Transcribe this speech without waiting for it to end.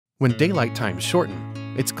When daylight times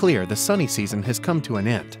shorten, it's clear the sunny season has come to an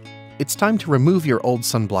end. It's time to remove your old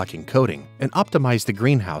sun-blocking coating and optimize the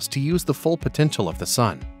greenhouse to use the full potential of the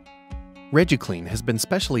sun. ReduClean has been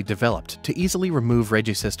specially developed to easily remove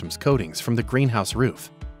ReduSystems coatings from the greenhouse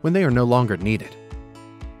roof when they are no longer needed.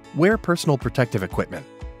 Wear personal protective equipment,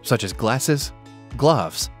 such as glasses,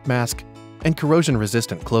 gloves, mask, and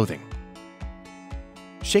corrosion-resistant clothing.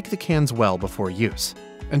 Shake the cans well before use,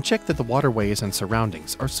 and check that the waterways and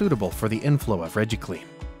surroundings are suitable for the inflow of ReduClean.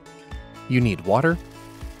 You need water,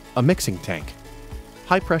 a mixing tank,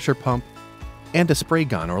 high-pressure pump, and a spray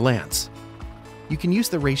gun or lance. You can use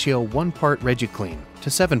the ratio 1 part ReduClean to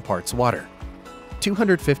 7 parts water.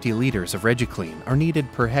 250 liters of ReduClean are needed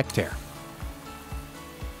per hectare.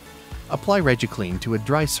 Apply ReduClean to a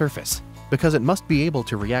dry surface because it must be able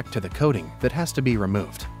to react to the coating that has to be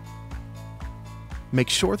removed. Make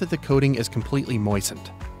sure that the coating is completely moistened.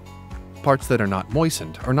 Parts that are not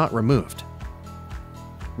moistened are not removed.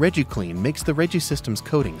 ReduClean makes the ReduSystems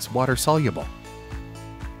coatings water-soluble.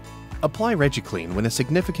 Apply ReduClean when a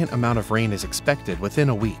significant amount of rain is expected within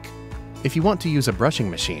a week. If you want to use a brushing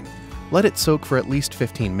machine, let it soak for at least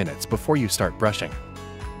 15 minutes before you start brushing.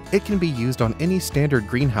 It can be used on any standard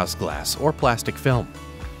greenhouse glass or plastic film.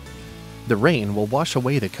 The rain will wash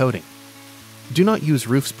away the coating. Do not use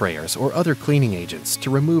roof sprayers or other cleaning agents to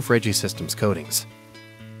remove ReduSystems coatings.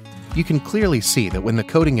 You can clearly see that when the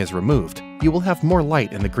coating is removed, you will have more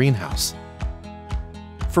light in the greenhouse.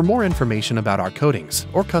 For more information about our coatings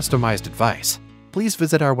or customized advice, please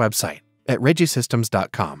visit our website at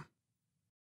ReduSystems.com.